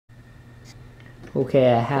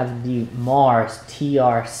Okay, I have the Mars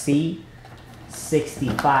TRC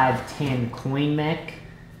 6510 coin mech,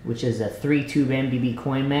 which is a 3-tube MDB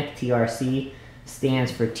coin mech. TRC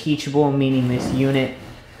stands for teachable, meaning this unit,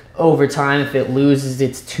 over time, if it loses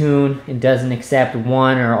its tune and doesn't accept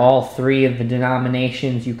one or all three of the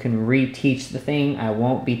denominations, you can reteach the thing. I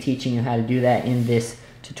won't be teaching you how to do that in this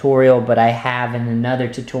tutorial, but I have in another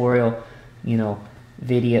tutorial,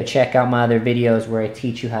 video. Check out my other videos where I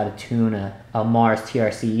teach you how to tune a Mars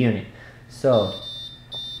TRC unit. So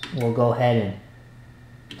we'll go ahead and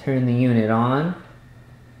turn the unit on.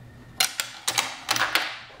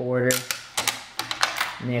 Quarter,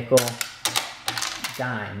 nickel,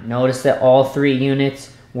 dime. Notice that all three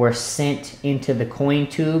units were sent into the coin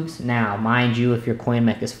tubes. Now, mind you, if your coin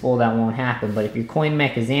mech is full, that won't happen. But if your coin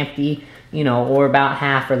mech is empty, or about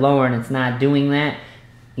half or lower and it's not doing that,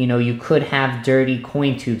 you could have dirty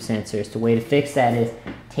coin tube sensors. The way to fix that is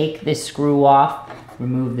take this screw off,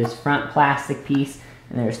 remove this front plastic piece,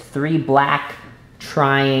 and there's 3 black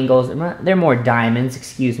triangles. They're more diamonds,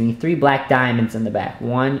 excuse me. 3 black diamonds in the back.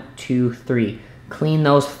 1, 2, 3. Clean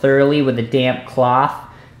those thoroughly with a damp cloth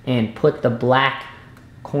and put the black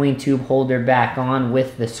coin tube holder back on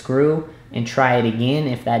with the screw and try it again.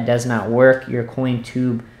 If that does not work, your coin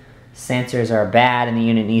tube sensors are bad and the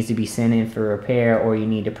unit needs to be sent in for repair, or you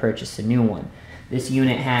need to purchase a new one. This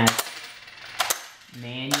unit has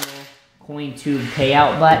manual coin tube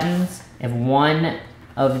payout buttons. If one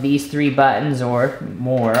of these 3 buttons or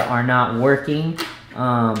more are not working,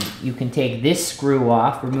 you can take this screw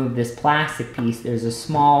off, remove this plastic piece. There's a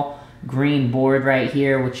small green board right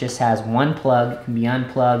here which just has one plug. It can be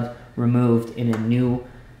unplugged, removed, and a new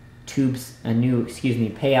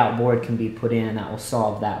payout board can be put in, and that will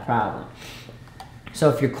solve that problem. So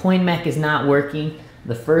if your coin mech is not working,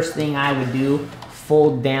 the first thing I would do,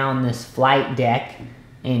 fold down this flight deck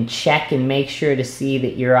and check and make sure to see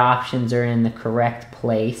that your options are in the correct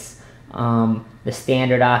place. The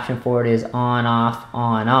standard option for it is on, off,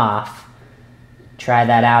 on, off. Try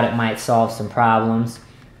that out, it might solve some problems.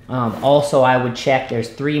 Also, I would check, there's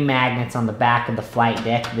 3 magnets on the back of the flight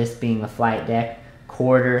deck, this being the flight deck,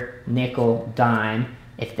 quarter, nickel, dime.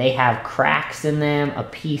 If they have cracks in them, a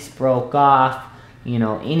piece broke off,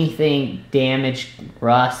 anything damaged,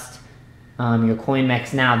 rust, your coin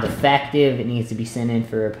mech's now defective, it needs to be sent in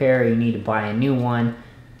for repair, you need to buy a new one.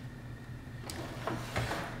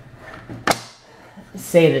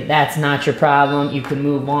 Say that that's not your problem, you can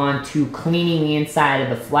move on to cleaning the inside of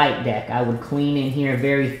the flight deck. I would clean in here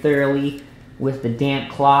very thoroughly with the damp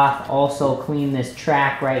cloth. Also clean this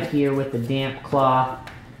track right here with the damp cloth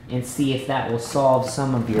and see if that will solve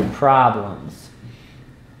some of your problems.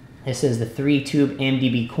 This is the 3-tube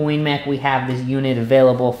MDB coin mech. We have this unit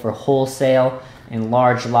available for wholesale and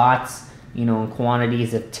large lots, in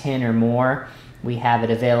quantities of 10 or more. We have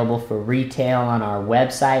it available for retail on our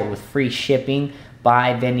website with free shipping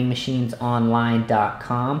by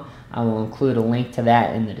vendingmachinesonline.com. I will include a link to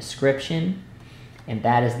that in the description. And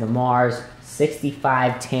that is the Mars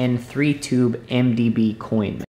 6510 3-tube MDB coin mech.